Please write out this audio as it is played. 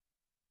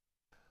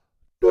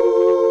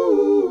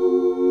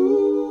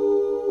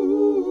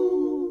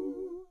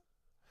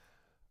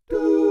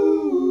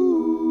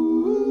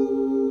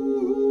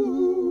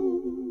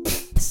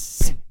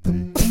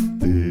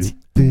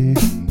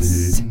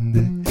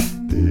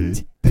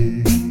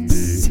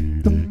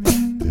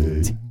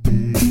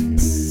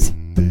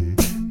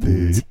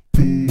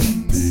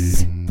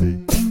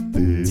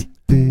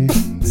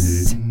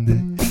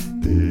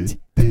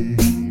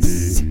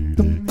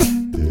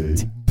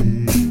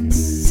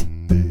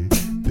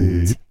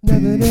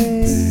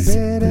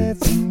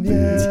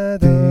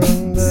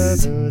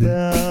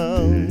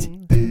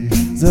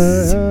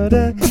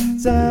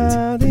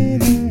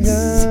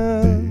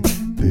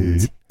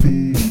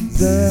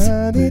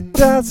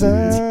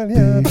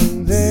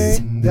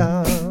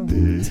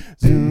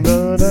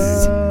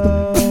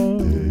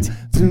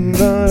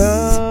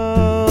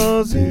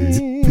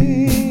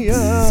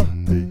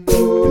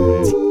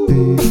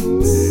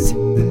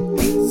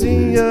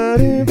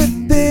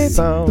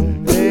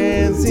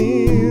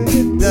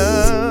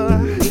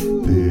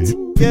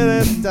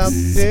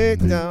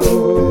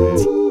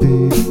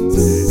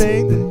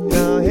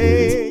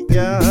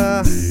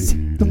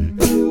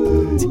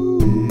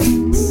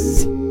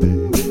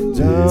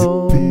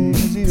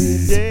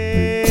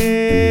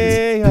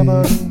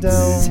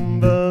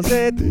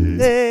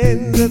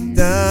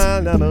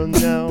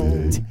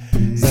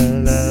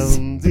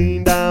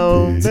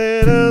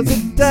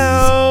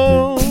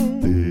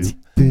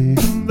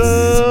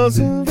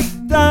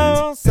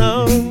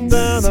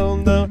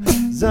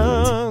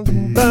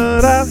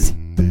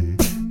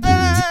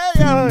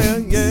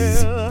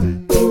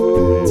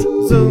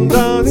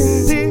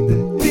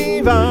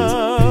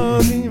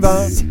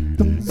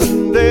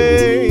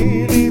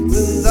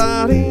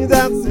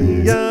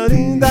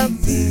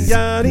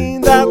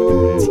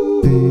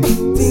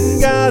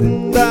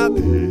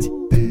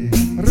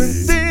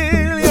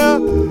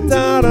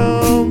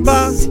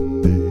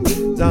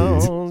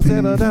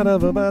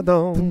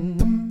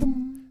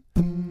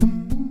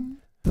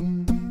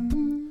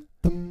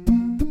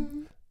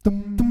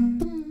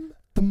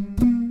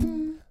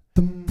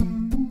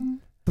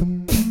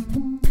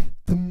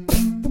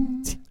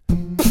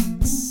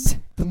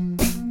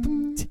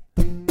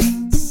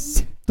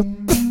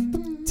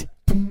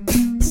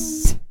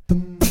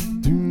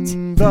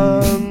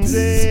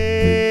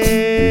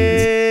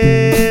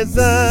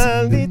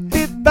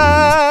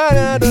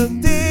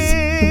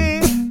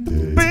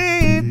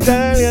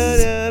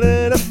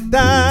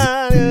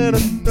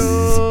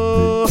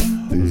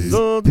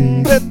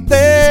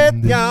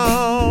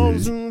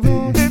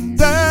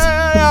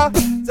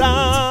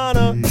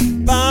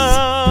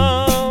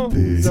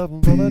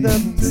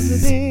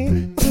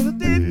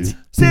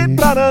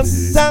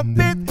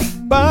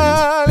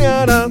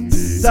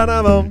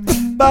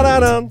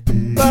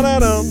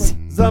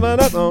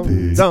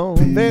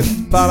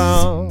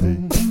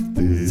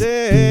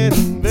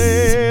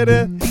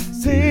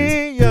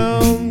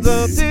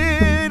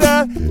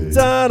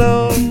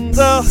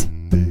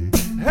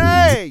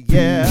Hey,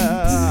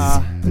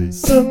 yeah.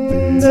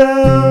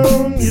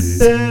 Sundown, you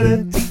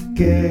better take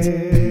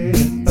care.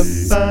 I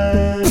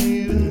find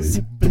you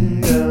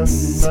zipping down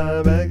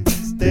my back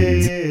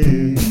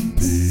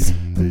stairs.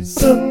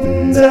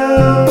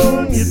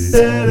 Sundown, you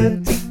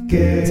better take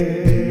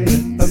care.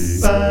 I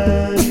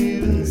find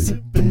you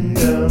zipping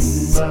down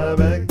my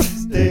back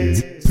stairs.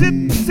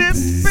 Zip, zip,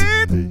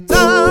 zip,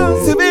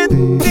 down, zip it,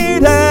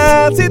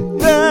 down, zip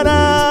it down.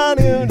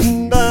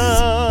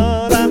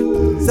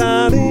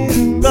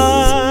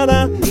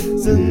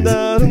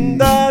 Sundown,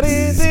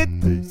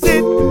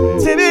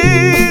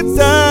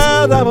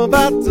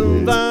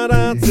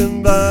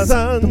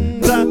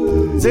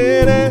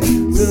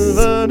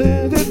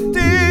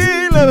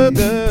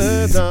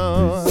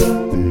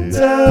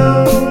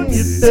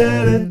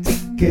 you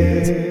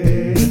better take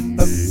care.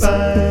 I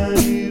find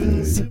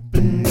you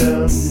zipping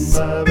down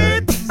my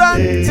back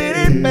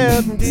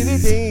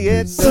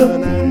stairs.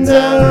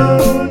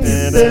 Sundown,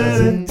 you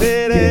better take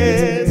care.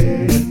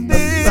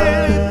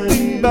 I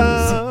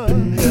find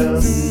you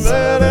zipping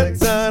down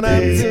my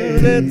back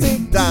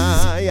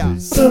stairs.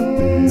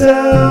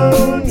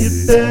 Sundown, you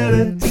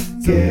better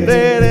take care.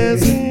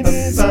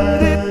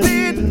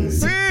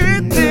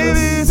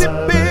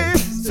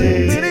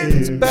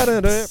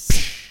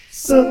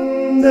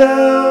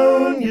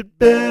 Sundown, you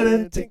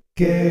better take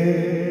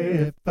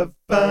care. If I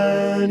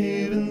find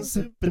you been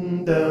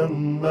zipping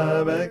down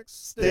my back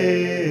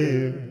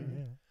stairs.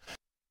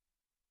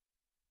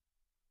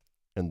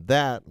 And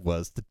that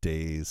was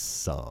today's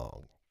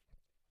song.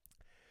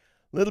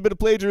 A little bit of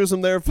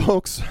plagiarism there,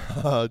 folks.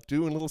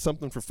 Doing a little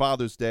something for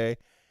Father's Day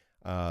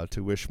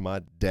to wish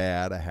my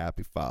dad a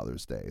happy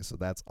Father's Day. So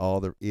that's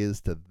all there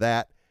is to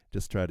that.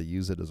 Just try to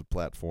use it as a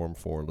platform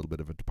for a little bit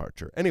of a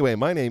departure. Anyway,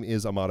 my name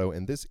is Amato,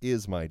 and this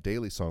is my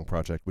daily song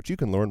project, which you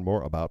can learn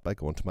more about by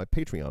going to my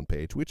Patreon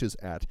page, which is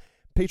at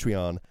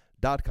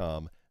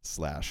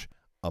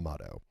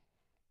patreon.com/Amato.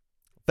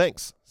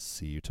 Thanks.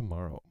 See you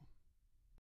tomorrow.